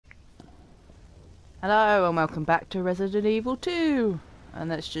Hello and welcome back to Resident Evil 2.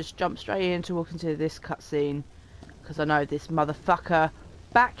 And let's just jump straight into walking to this cutscene, because I know this motherfucker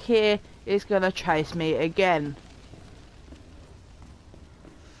back here is gonna chase me again.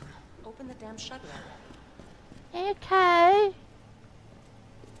 Open the damn shutter. Okay.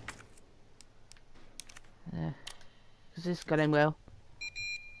 Because this is going well.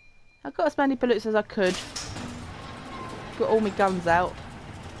 I got as many bullets as I could. Got all my guns out,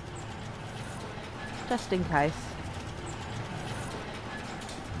 just in case.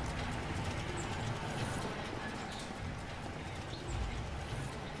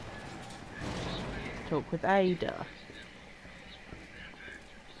 Talk with Ada.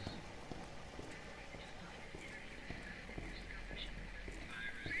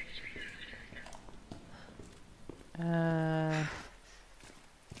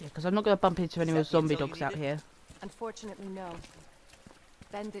 Yeah, because I'm not going to bump into any more zombie dogs out here. Unfortunately, no.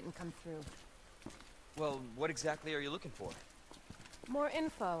 Ben didn't come through. Well, what exactly are you looking for? More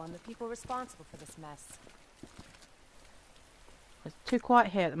info on the people responsible for this mess. It's too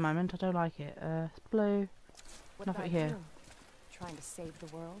quiet here at the moment. I don't like it. It's blue. What Nothing about here. you? Trying to save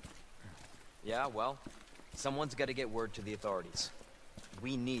the world? Yeah, well, someone's got to get word to the authorities.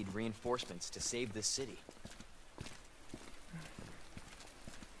 We need reinforcements to save this city.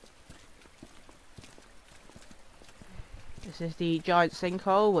 This is the giant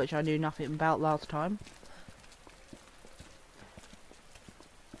sinkhole, which I knew nothing about last time.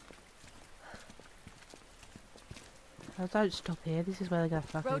 Oh, don't stop here. This is where they're going to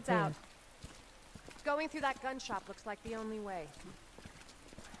fucking Road's appear. out. Going through that gun shop looks like the only way.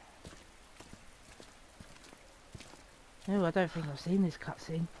 Oh, I don't think I've seen this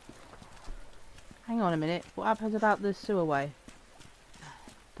cutscene. Hang on a minute. What happens about the sewer way?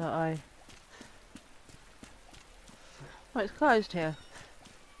 That I... Oh, it's closed here.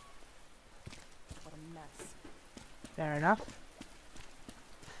 What a mess. Fair enough.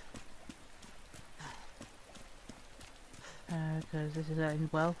 Because this is ending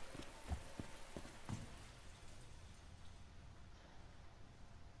well.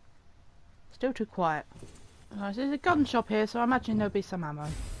 Still too quiet. Right, so there's a gun shop here, so I imagine there'll be some ammo.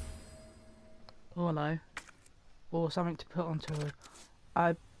 Or hello. Or something to put onto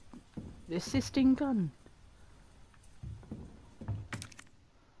a assisting gun.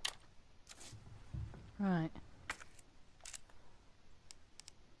 Right.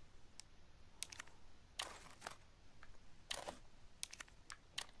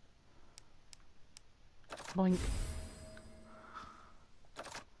 Boink.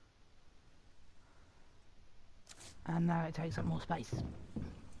 And now it takes up more space.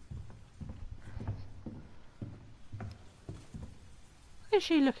 What is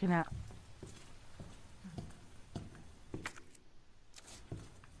she looking at?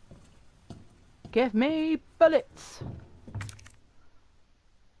 Give me bullets!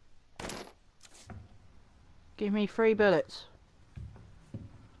 Give me 3 bullets.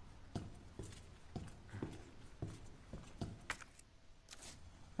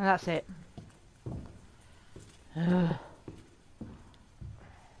 And that's it.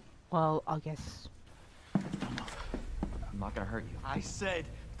 Well, I guess. I'm not gonna hurt you. I said,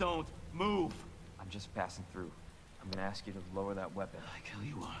 don't move. I'm just passing through. I'm gonna ask you to lower that weapon. I tell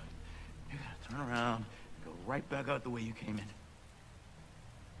you what, you gotta turn around and go right back out the way you came in.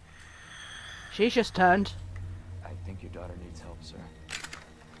 She's just turned. I think your daughter needs help, sir.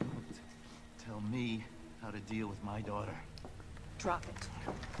 Don't tell me how to deal with my daughter. Drop it.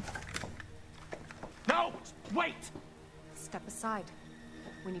 No! Wait! Step aside.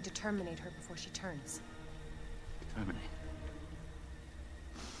 We need to terminate her before she turns. Terminate.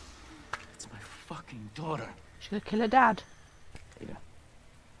 It's my fucking daughter. She's gonna kill her dad. Ada.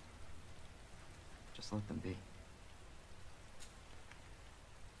 Just let them be.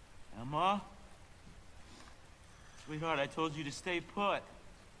 Emma? Sweetheart, I told you to stay put.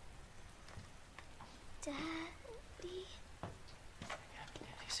 Daddy. Yeah,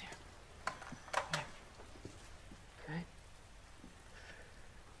 Daddy's here. Okay.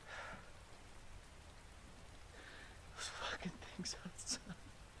 Those fucking things outside.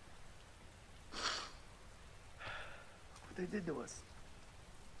 What they did to us.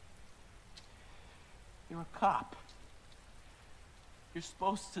 You're a cop. You're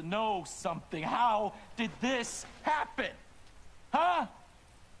supposed to know something. How did this happen? Huh?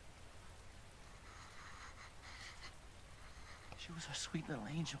 She was our sweet little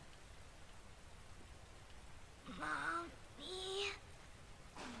angel. Mommy.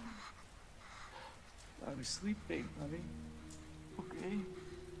 I was sleeping, honey. Okay?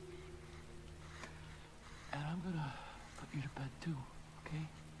 And I'm gonna put you to bed too, okay?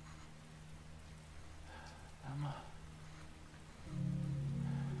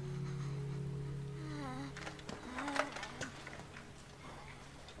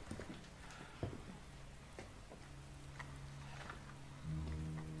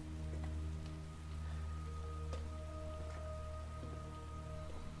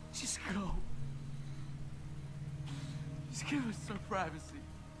 Just go. Just give us some privacy.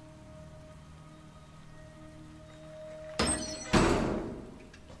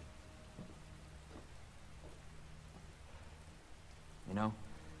 You know,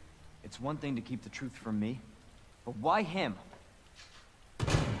 it's one thing to keep the truth from me, but why him?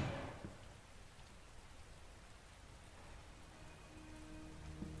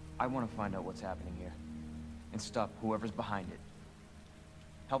 I want to find out what's happening here, and stop whoever's behind it.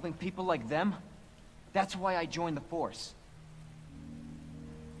 Helping people like them? That's why I joined the Force.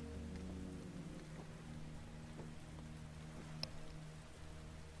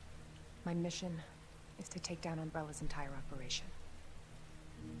 My mission is to take down Umbrella's entire operation.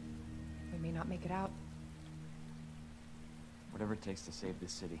 We may not make it out. Whatever it takes to save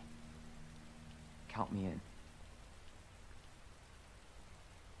this city. Count me in.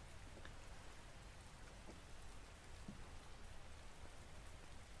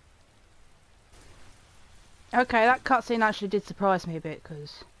 Okay, that cutscene actually did surprise me a bit,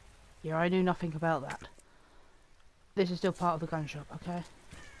 because, yeah, I knew nothing about that. This is still part of the gun shop, okay?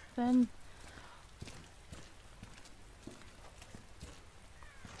 Then...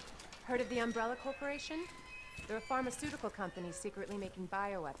 Heard of the Umbrella Corporation? They're a pharmaceutical company secretly making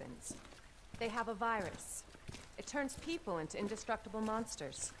bioweapons. They have a virus. It turns people into indestructible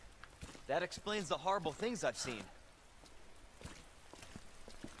monsters. That explains the horrible things I've seen.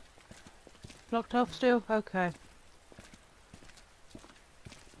 Locked off still? Okay.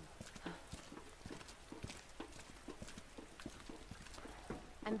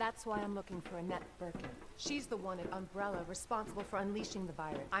 And that's why I'm looking for Annette Birkin. She's the one at Umbrella responsible for unleashing the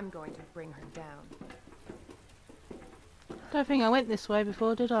virus. I'm going to bring her down. Don't think I went this way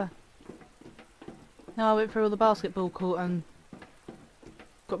before, did I? No, I went through all the basketball court and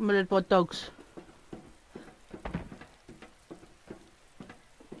got murdered by dogs.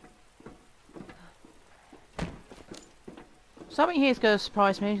 Something here's going to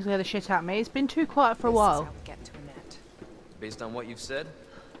surprise me, scare the shit out of me. It's been too quiet for a while. This is how we get to Annette. Based on what you've said,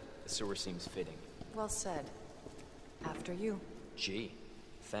 the sewer seems fitting. Well said. After you. Gee,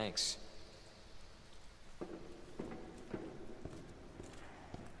 thanks.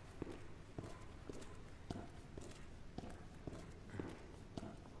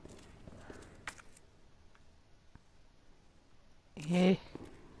 Yeah.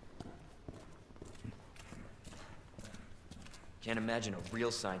 Can't imagine a real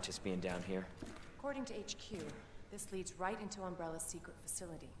scientist being down here. According to HQ, this leads right into Umbrella's secret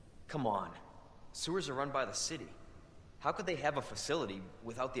facility. Come on. Sewers are run by the city. How could they have a facility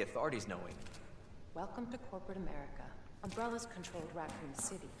without the authorities knowing? Welcome to corporate America. Umbrella's controlled Raccoon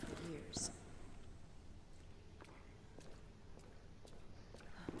City for years.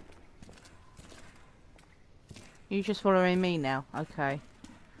 You just following me now? Okay.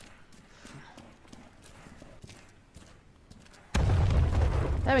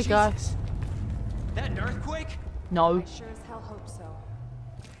 There we go. That an earthquake? No. I sure as hell hope so.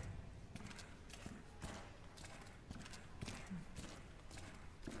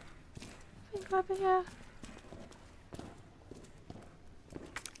 Think over here.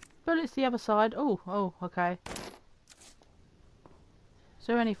 Bullets the other side. Oh, okay. Is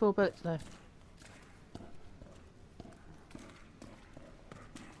there any 4 bullets though?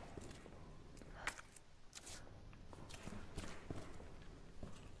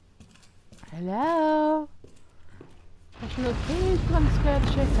 Hello? Gosh, look, please come scare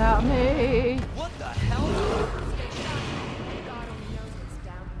the shit out of me. What the hell? God only knows what's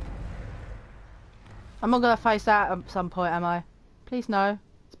down here. I'm not gonna face that at some point, am I? Please no.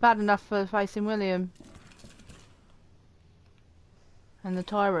 It's bad enough for facing William. And the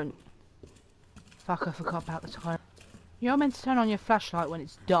tyrant. Fuck, I forgot about the tyrant. You're meant to turn on your flashlight when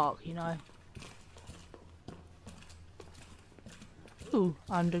it's dark, you know. Ooh,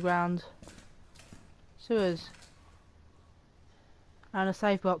 underground. Sewers. And a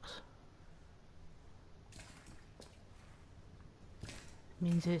save box.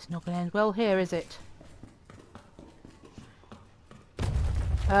 Means it's not gonna end well here, is it?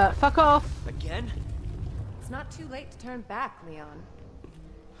 Fuck off! Again? It's not too late to turn back, Leon.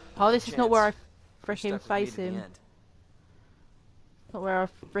 Oh, this is not where I You're frickin' stuck with me face to the him. end. Not where I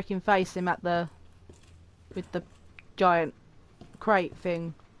frickin' face him at the... with the giant crate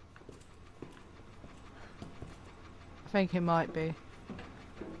thing. I think it might be.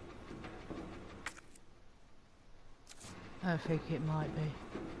 I think it might be.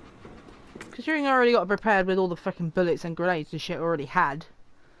 Considering I already got prepared with all the fucking bullets and grenades and shit I already had.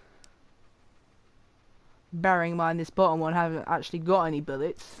 Bearing in mind this bottom one haven't actually got any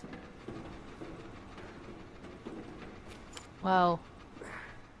bullets. Well,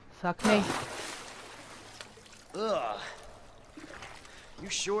 Fuck me. Ugh. You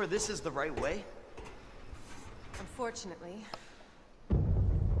sure this is the right way? Unfortunately.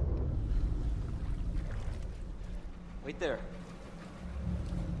 Wait there.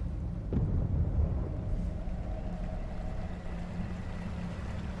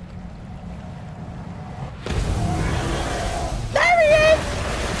 There he is!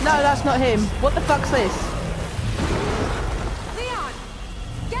 No, that's not him. What the fuck's this? Leon!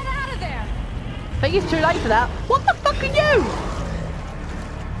 Get out of there! I think it's too late for that. What the fuck are you?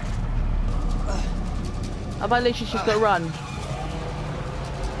 Oh, but at least she's just got to run.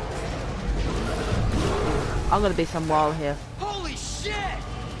 I'm gonna be some while here. Holy shit!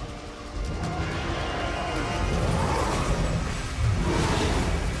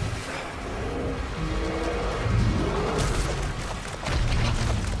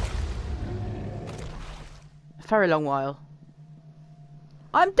 A very long while.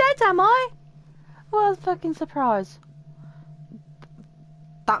 I'm dead, am I? Well, fucking surprise.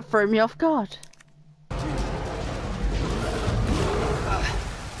 That threw me off guard.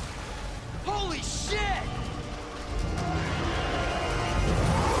 Holy shit!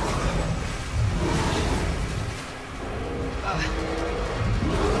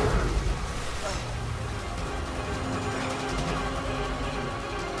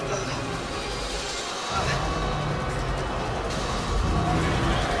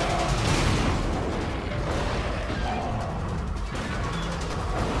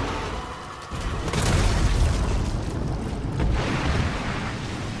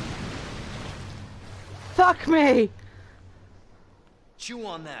 Fuck me! Chew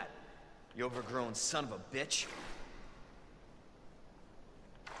on that, you overgrown son of a bitch.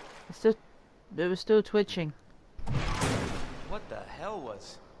 It was still twitching. What the hell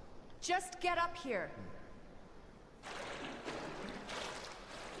was... Just get up here.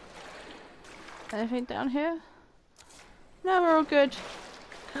 Anything down here? No, we're all good.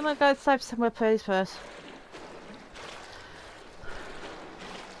 Can I go save somewhere please first?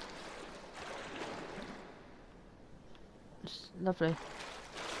 Just lovely.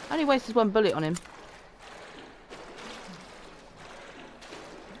 Only wasted one bullet on him.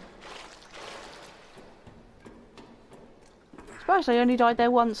 Surprised I only died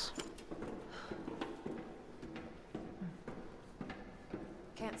there once.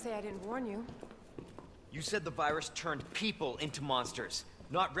 Can't say I didn't warn you. You said the virus turned people into monsters,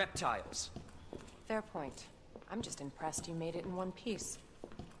 not reptiles. Fair point. I'm just impressed you made it in one piece.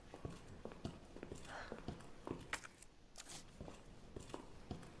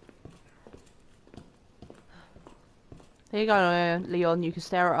 There you go, Leon. You can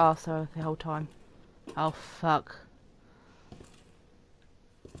stare at Arthur the whole time. Oh, fuck.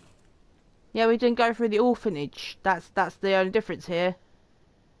 Yeah, we didn't go through the orphanage. That's the only difference here.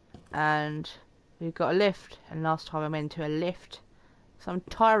 And we've got a lift. And last time I went to a lift, some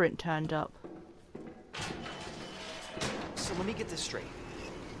tyrant turned up. So let me get this straight.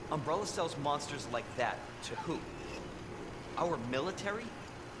 Umbrella sells monsters like that to who? Our military?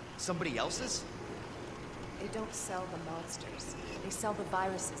 Somebody else's? They don't sell the monsters. They sell the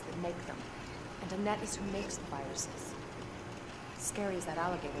viruses that make them. And Annette is who makes the viruses. As scary as that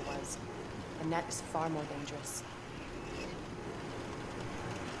alligator was, Annette is far more dangerous.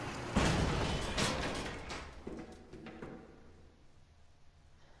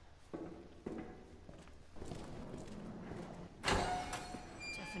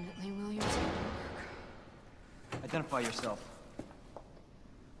 Definitely Williams' work. Identify yourself.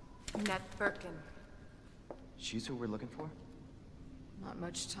 Annette Birkin. She's who we're looking for? Not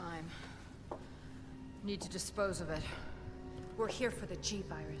much time. Need to dispose of it. We're here for the G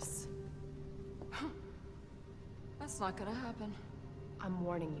virus. That's not gonna happen. I'm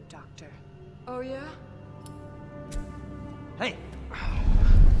warning you, Doctor. Oh yeah? Hey!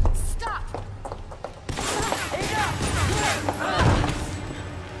 Stop!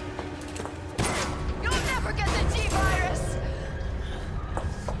 You'll never get the G virus!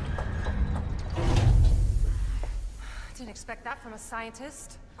 Didn't expect that from a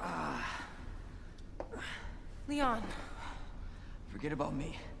scientist. Leon. Forget about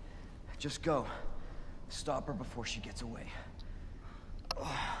me. Just go. Stop her before she gets away.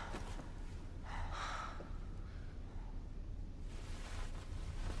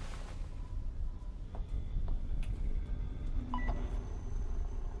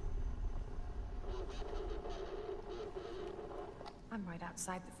 I'm right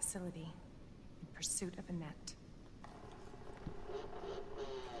outside the facility, in pursuit of Annette.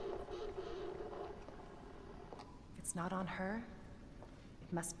 If it's not on her,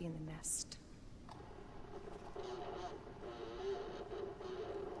 it must be in the nest.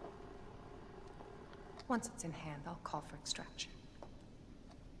 Once it's in hand, I'll call for extraction.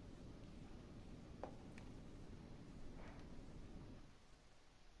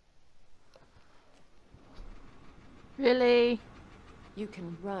 Really? You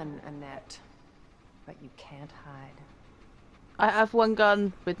can run, Annette, but you can't hide. I have one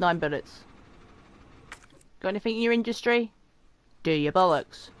gun with 9 bullets. Got anything in your industry? Do your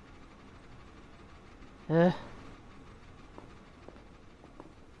bollocks. Ugh.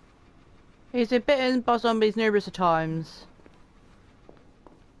 He's been bitten by zombies numerous of times.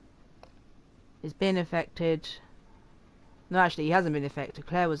 He's been infected. No, actually, he hasn't been infected.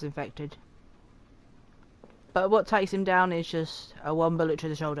 Claire was infected. But what takes him down is just a 1 bullet to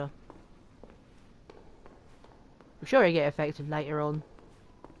the shoulder. I'm sure he'll get affected later on.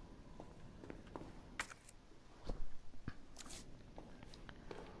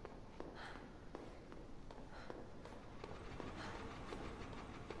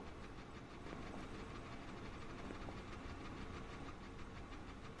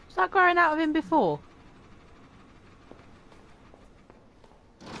 Was that growing out of him before?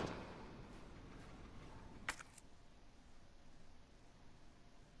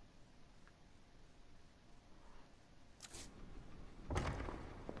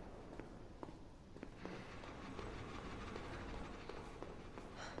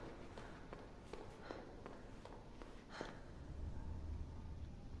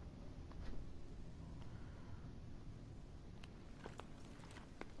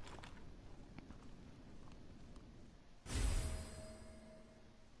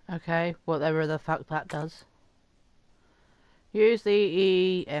 Okay, whatever the fuck that does. Use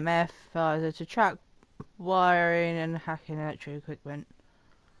the EMF visor to track wiring and hacking electric equipment.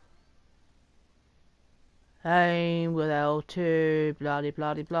 Aim with L2, blah de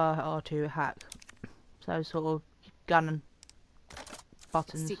blah de blah, R2 hack. So sort of gun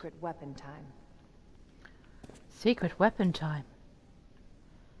buttons. Secret weapon time. Secret weapon time.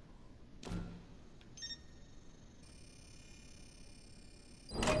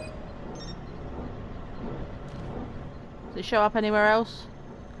 Does it show up anywhere else?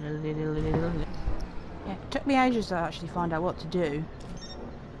 Yeah, it took me ages to actually find out what to do.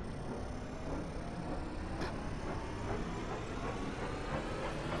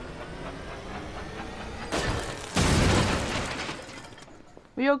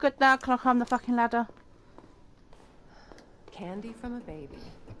 We all good now? Can I climb the fucking ladder? Candy from a baby.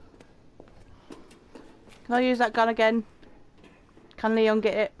 Can I use that gun again? Can Leon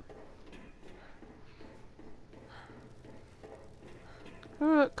get it?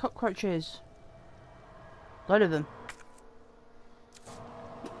 Oh, look, cockroaches. Load of them.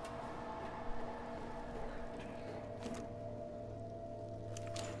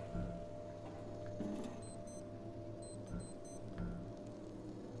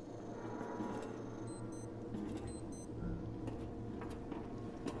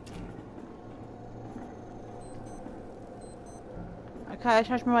 Okay, I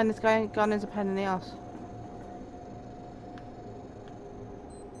changed my mind. This gun is a pain in the ass.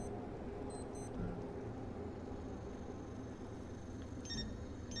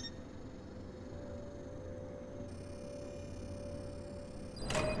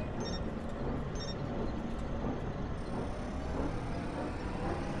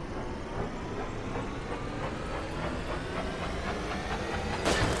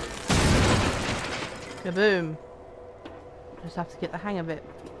 Kaboom. Just have to get the hang of it.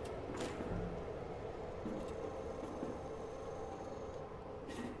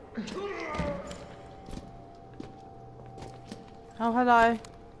 Oh, hello.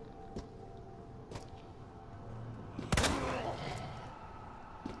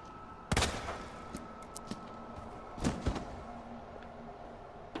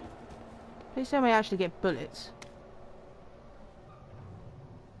 Please tell me I actually get bullets.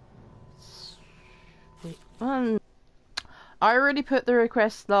 Sweet. I already put the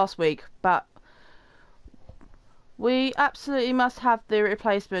request last week, but we absolutely must have the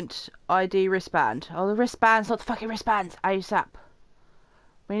replacement ID wristband. Oh, the wristbands, not the fucking wristbands. ASAP.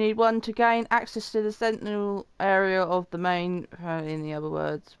 We need one to gain access to the sentinel area of the main. In the other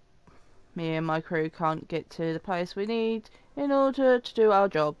words, me and my crew can't get to the place we need in order to do our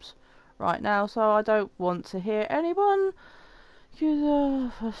jobs right now, so I don't want to hear anyone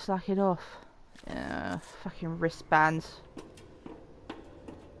slacking off. Yeah, fucking wristbands.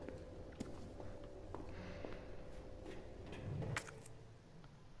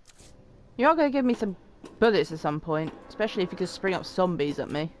 You're gonna give me some bullets at some point, especially if you could spring up zombies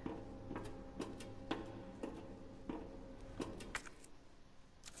at me.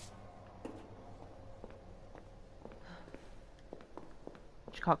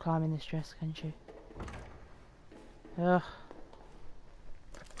 You can't climb in this dress, can you? Ugh.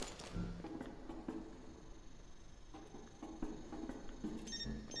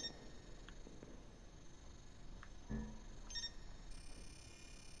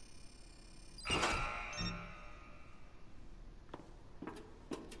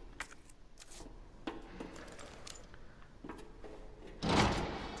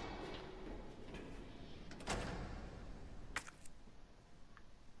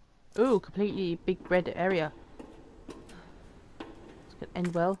 Ooh, completely big red area. It's gonna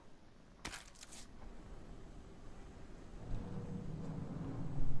end well.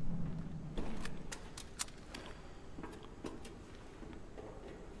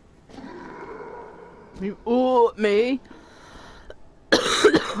 You ought me.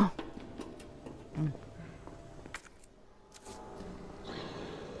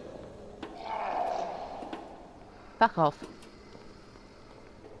 Back off.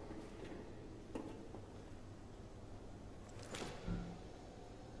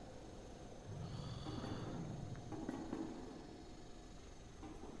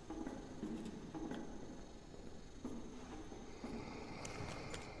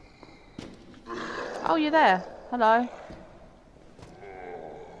 Oh, you're there. Hello.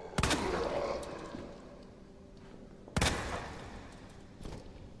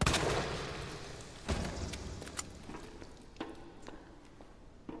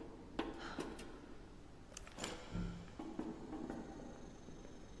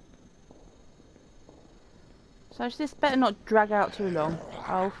 So this better not drag out too long.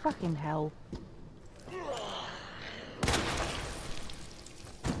 Oh, fucking hell.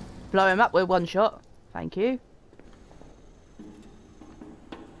 Blow him up with one shot. Thank you.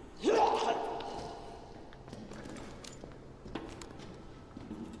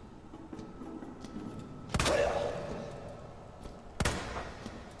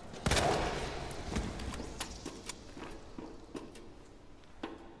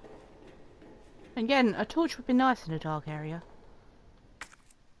 Again, a torch would be nice in a dark area.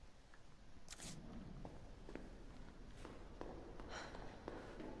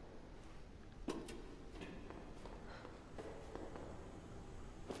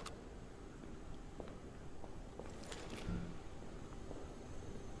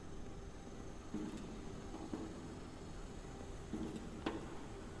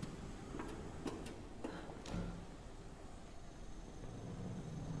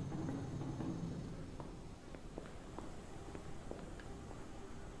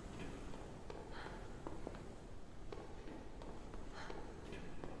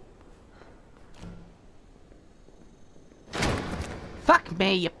 Fuck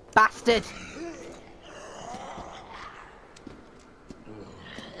me, you bastard!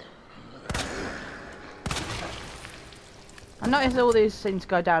 I noticed all these seem to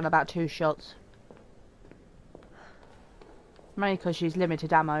go down about 2 shots. Mainly because she's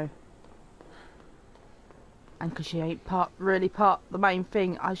limited ammo. And because she ain't really part the main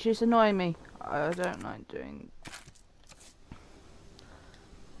thing. She's annoying me. I don't like doing...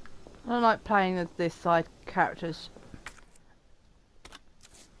 I don't like playing as this side characters.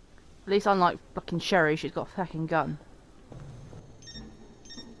 At least unlike fucking Sherry, she's got a fucking gun.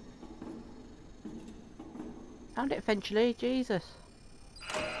 Found it eventually, Jesus.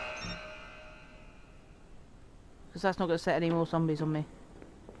 Because that's not going to set any more zombies on me.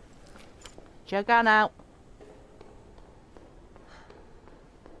 Get your gun out.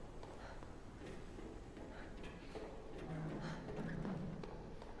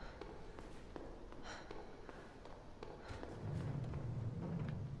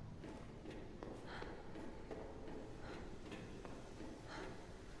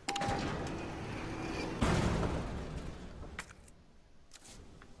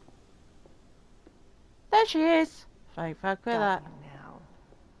 There she is. Thank fuck for that. Now.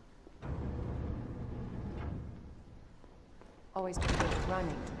 Always pretty good at running,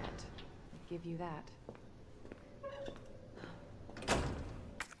 Annette. I'll give you that.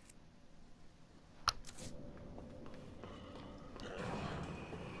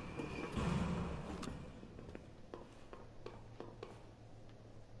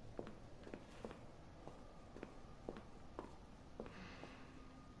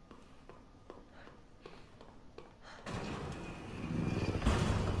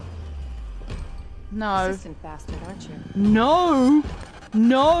 No. Persistent bastard, aren't you? No.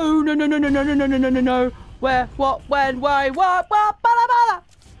 No. No. No. No. No. No. No. No. No. No. No. No. Where? What? When? Why? What? What? Blah, blah, blah.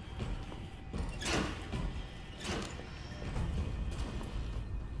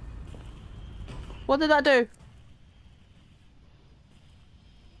 What did that do?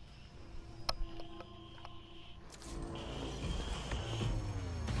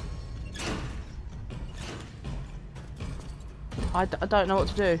 I don't know what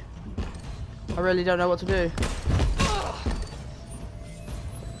to do. I really don't know what to do.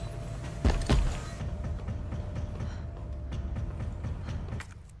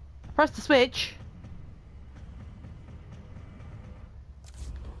 Press the switch.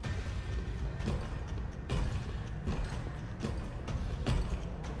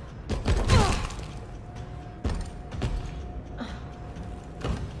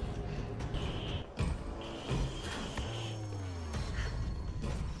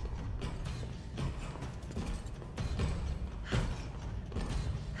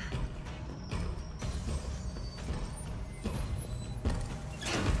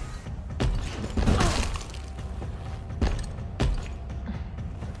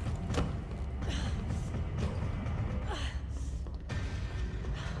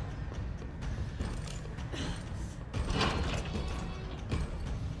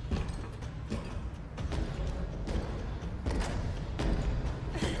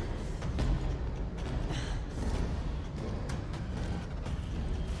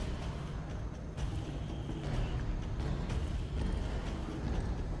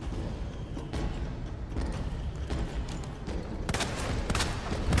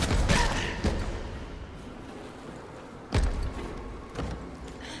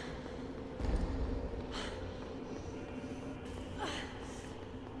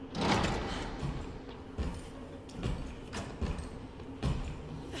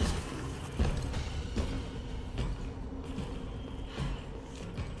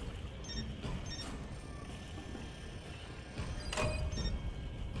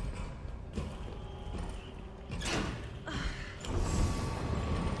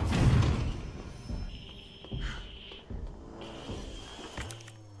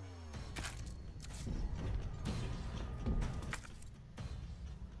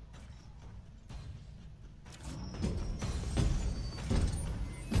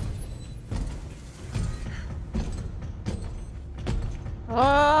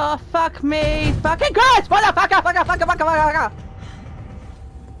 Oh, fuck me. Fucking Christ! Motherfucker! Fucker!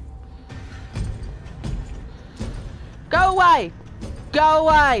 Go away! Go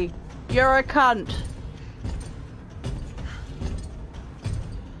away! You're a cunt.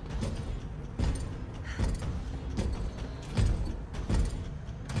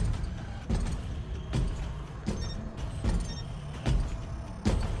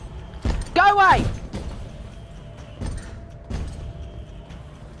 Go away!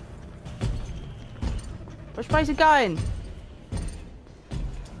 Which way is it going?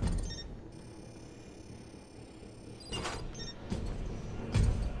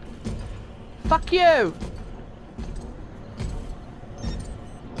 Fuck you!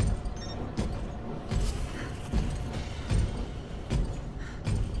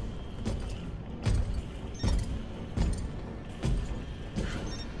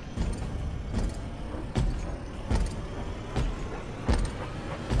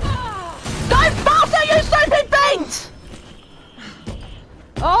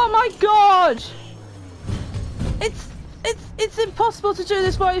 Oh my god! It's impossible to do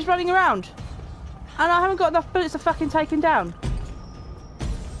this while he's running around. And I haven't got enough bullets to fucking take him down.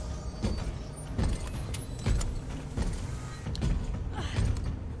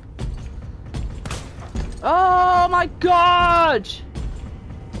 Oh my god!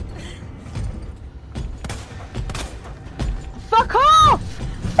 Fuck off!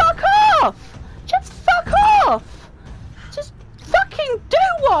 Fuck off! Just fuck off! Just fucking do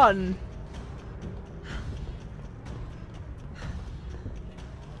one!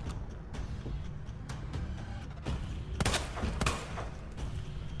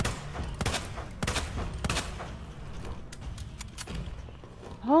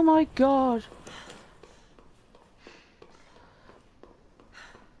 Oh my god.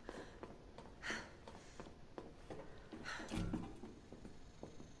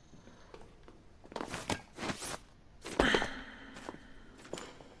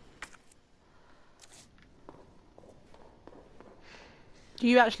 Do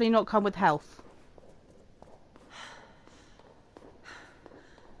you actually not come with health?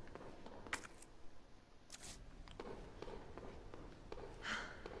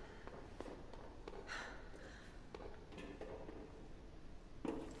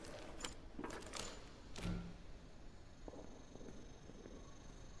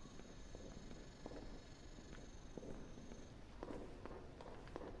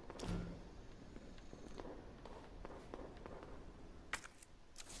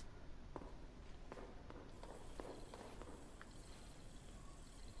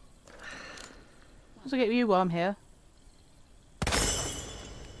 I'll get you while I'm here.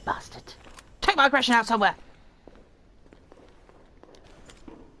 Bastard. Take my aggression out somewhere!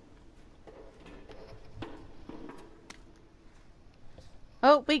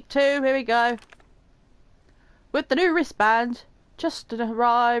 Oh, week 2, here we go. With the new wristband just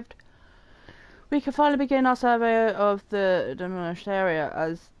arrived, we can finally begin our survey of the demolished area.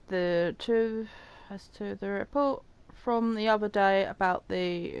 As to the report from the other day about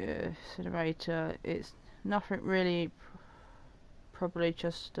the incinerator, it's nothing really, probably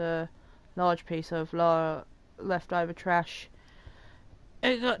just a large piece of leftover trash.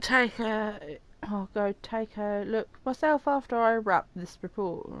 I'll go take a look myself after I wrap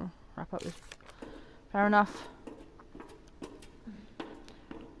up this. Fair enough.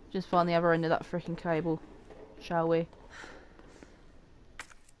 Just find the other end of that freaking cable, shall we?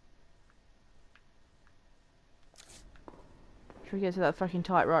 Should we get to that fucking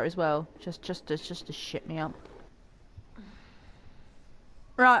typewriter as well? Just to shit me up.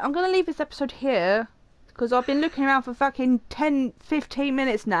 Right, I'm gonna leave this episode here because I've been looking around for fucking 10-15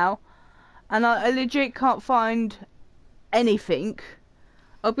 minutes now, and I legit can't find anything.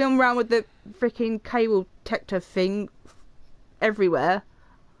 I've been around with the freaking cable detector thing everywhere,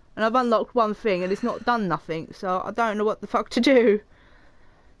 and I've unlocked one thing and it's not done nothing, so I don't know what the fuck to do.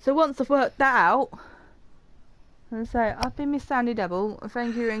 So once I've worked that out, I'm gonna say I've been Miss Sandy Devil.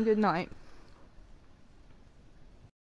 Thank you and good night.